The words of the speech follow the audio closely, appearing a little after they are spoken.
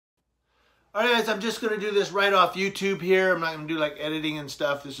All right, guys, I'm just going to do this right off YouTube here. I'm not going to do like editing and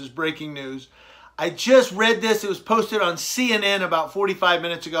stuff. This is breaking news. I just read this. It was posted on CNN about 45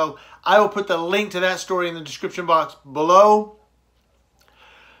 minutes ago. I will put the link to that story in the description box below.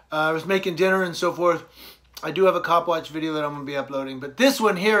 I was making dinner and so forth. I do have a cop watch video that I'm going to be uploading. But this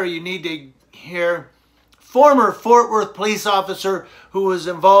one here, you need to hear. Former Fort Worth police officer who was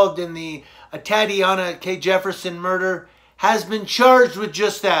involved in the Tatiana K. Jefferson murder has been charged with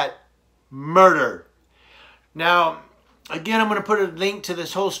just that. Murder. Now, again, I'm going to put a link to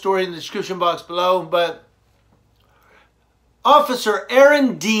this whole story in the description box below, but Officer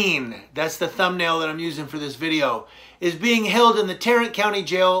Aaron Dean, that's the thumbnail that I'm using for this video, is being held in the Tarrant County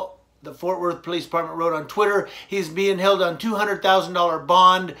Jail. The Fort Worth Police Department wrote on Twitter, he's being held on $200,000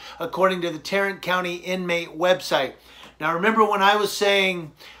 bond, according to the Tarrant County inmate website. Now, remember when I was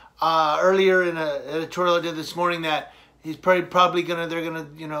saying earlier in an editorial I did this morning that he's probably they're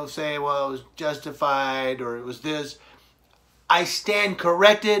gonna, say, well, it was justified or it was this. I stand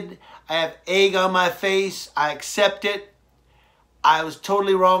corrected. I have egg on my face. I accept it. I was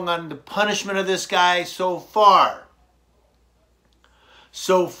totally wrong on the punishment of this guy so far.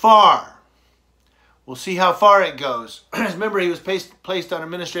 So far. We'll see how far it goes. Remember, he was placed on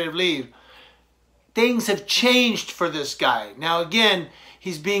administrative leave. Things have changed for this guy. Now, again,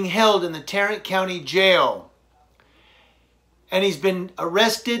 he's being held in the Tarrant County Jail. And he's been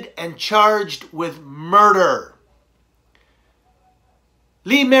arrested and charged with murder.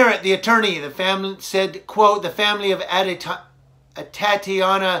 Lee Merritt, the attorney, the family said, quote, the family of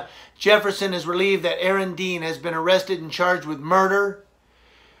Tatiana Jefferson is relieved that Aaron Dean has been arrested and charged with murder.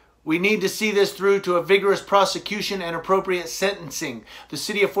 We need to see this through to a vigorous prosecution and appropriate sentencing. The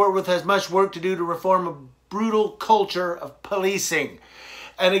city of Fort Worth has much work to do to reform a brutal culture of policing.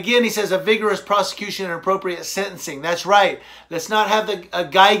 And again, he says a vigorous prosecution and appropriate sentencing. That's right. Let's not have a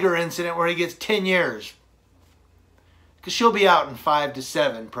Geiger incident where he gets 10 years. Because she'll be out in 5 to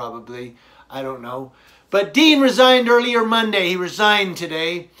 7 probably. I don't know. But Dean resigned earlier Monday. He resigned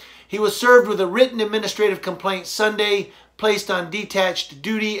today. He was served with a written administrative complaint Sunday, placed on detached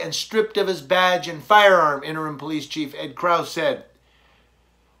duty and stripped of his badge and firearm, Interim Police Chief Ed Krause said.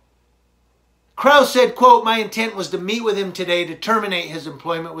 Krause said, quote, my intent was to meet with him today to terminate his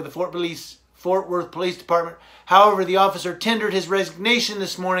employment with the Fort Worth Police Department. However, the officer tendered his resignation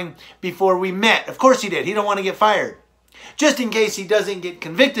this morning before we met. Of course he did. He don't want to get fired. Just in case he doesn't get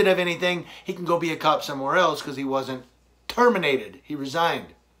convicted of anything, he can go be a cop somewhere else because he wasn't terminated. He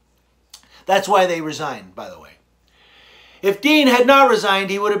resigned. That's why they resigned, by the way. If Dean had not resigned,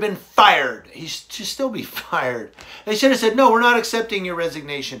 he would have been fired. He should still be fired. They should have said, no, we're not accepting your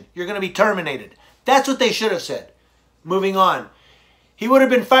resignation. You're going to be terminated. That's what they should have said. Moving on. He would have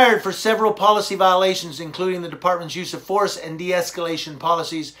been fired for several policy violations, including the department's use of force and de-escalation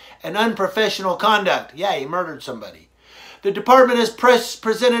policies and unprofessional conduct. Yeah, he murdered somebody. The department has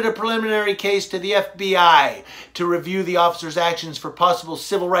presented a preliminary case to the FBI to review the officer's actions for possible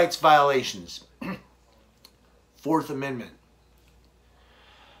civil rights violations. Fourth Amendment.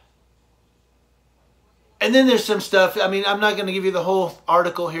 And then there's some stuff. I mean, I'm not going to give you the whole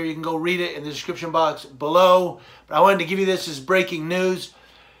article here. You can go read it in the description box below. But I wanted to give you this as breaking news.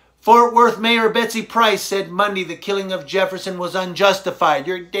 Fort Worth Mayor Betsy Price said Monday the killing of Jefferson was unjustified.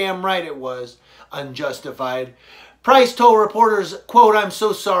 You're damn right it was unjustified. Price told reporters, quote, I'm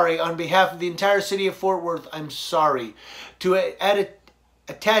so sorry. On behalf of the entire city of Fort Worth, I'm sorry. To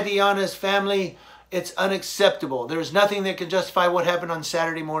Tatiana's family, it's unacceptable. There's nothing that can justify what happened on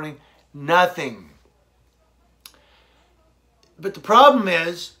Saturday morning. Nothing. But the problem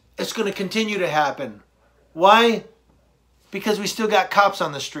is, it's going to continue to happen. Why? Because we still got cops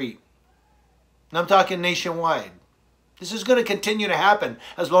on the street. And I'm talking nationwide. This is going to continue to happen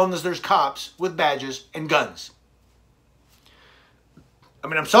as long as there's cops with badges and guns. I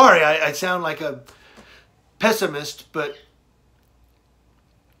mean, I'm sorry, I sound like a pessimist, but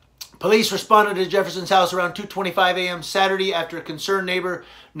police responded to Jefferson's house around 2:25 a.m. Saturday after a concerned neighbor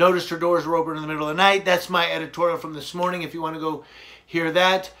noticed her doors were open in the middle of the night. That's my editorial from this morning if you want to go hear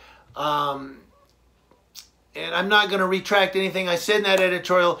that. And I'm not going to retract anything I said in that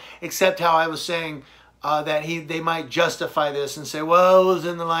editorial except how I was saying that they might justify this and say, well, it was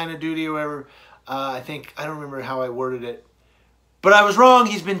in the line of duty or whatever. I don't remember how I worded it. But I was wrong.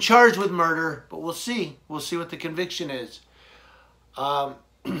 He's been charged with murder, but we'll see. We'll see what the conviction is.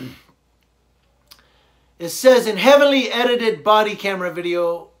 It says in heavily edited body camera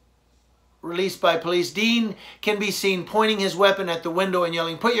video released by police, Dean can be seen pointing his weapon at the window and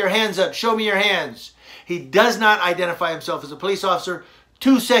yelling, put your hands up, show me your hands. He does not identify himself as a police officer.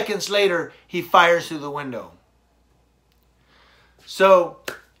 2 seconds later, he fires through the window. So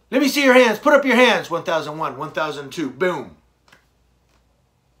Let me see your hands. Put up your hands. 1001, 1002. Boom.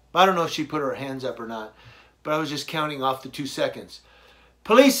 I don't know if she put her hands up or not, but I was just counting off the 2 seconds.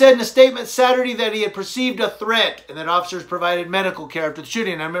 Police said in a statement Saturday that he had perceived a threat and that officers provided medical care after the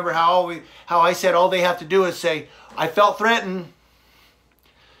shooting. And I remember how I said all they have to do is say, I felt threatened.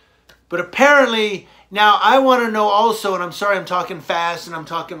 But apparently, now I want to know also, and I'm sorry I'm talking fast and I'm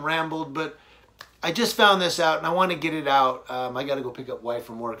talking rambled, but I just found this out and I want to get it out. I got to go pick up wife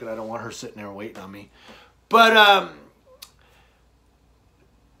from work and I don't want her sitting there waiting on me. But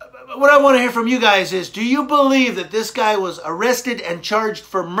what I want to hear from you guys is, do you believe that this guy was arrested and charged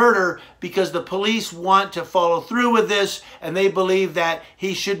for murder because the police want to follow through with this and they believe that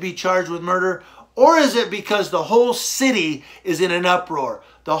he should be charged with murder? Or is it because the whole city is in an uproar?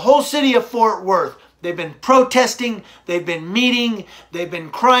 The whole city of Fort Worth, they've been protesting, they've been meeting, they've been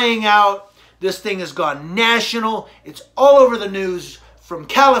crying out. This thing has gone national. It's all over the news from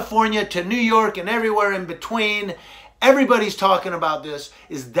California to New York and everywhere in between. Everybody's talking about this.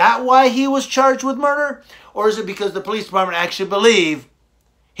 Is that why he was charged with murder? Or is it because the police department actually believe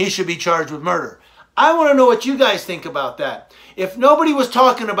he should be charged with murder? I want to know what you guys think about that. If nobody was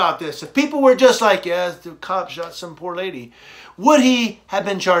talking about this, if people were just like, yeah, the cop shot some poor lady, would he have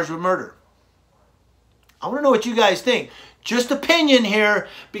been charged with murder? I want to know what you guys think. Just opinion here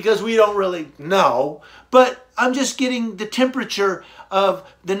because we don't really know. But I'm just getting the temperature of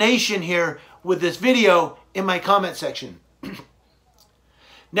the nation here with this video in my comment section.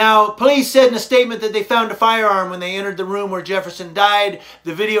 Now, police said in a statement that they found a firearm when they entered the room where Jefferson died.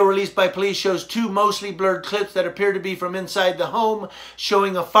 The video released by police shows two mostly blurred clips that appear to be from inside the home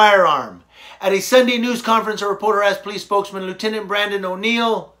showing a firearm. At a Sunday news conference, a reporter asked police spokesman Lieutenant Brandon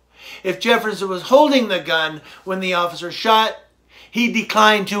O'Neill if Jefferson was holding the gun when the officer shot. He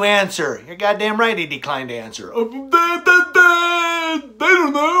declined to answer. You're goddamn right he declined to answer. I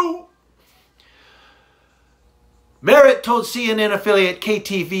don't know. Merritt told CNN affiliate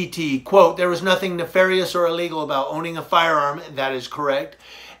KTVT, quote, there was nothing nefarious or illegal about owning a firearm. That is correct.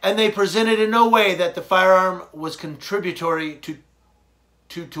 And they presented in no way that the firearm was contributory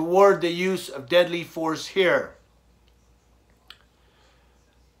toward the use of deadly force here.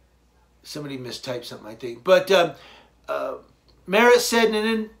 Somebody mistyped something, I think. But Merritt said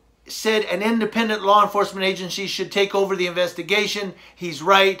an independent law enforcement agency should take over the investigation. He's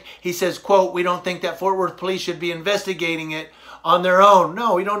right. He says, quote, we don't think that Fort Worth police should be investigating it on their own.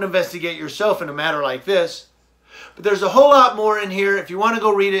 No, you don't investigate yourself in a matter like this. But there's a whole lot more in here. If you want to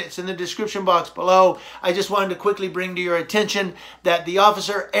go read it, it's in the description box below. I just wanted to quickly bring to your attention that the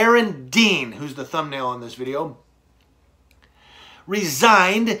officer Aaron Dean, who's the thumbnail on this video,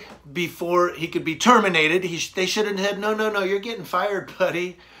 resigned before he could be terminated. They should have said, no, you're getting fired,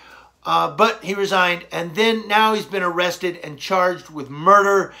 buddy. But he resigned, and then now he's been arrested and charged with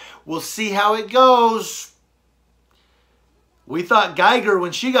murder. We'll see how it goes. We thought Geiger,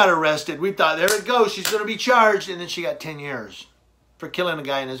 when she got arrested, we thought, there it goes, she's going to be charged, and then she got 10 years for killing a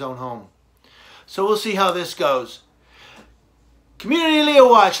guy in his own home. So we'll see how this goes. Community Leo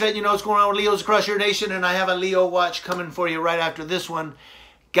Watch, letting you know what's going on with Leos across your nation, and I have a Leo Watch coming for you right after this one.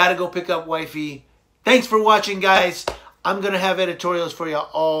 Got to go pick up wifey. Thanks for watching, guys. I'm going to have editorials for you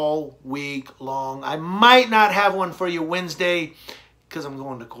all week long. I might not have one for you Wednesday because I'm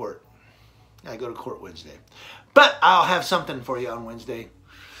going to court. I go to court Wednesday. But I'll have something for you on Wednesday.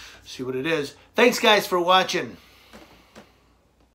 See what it is. Thanks, guys, for watching.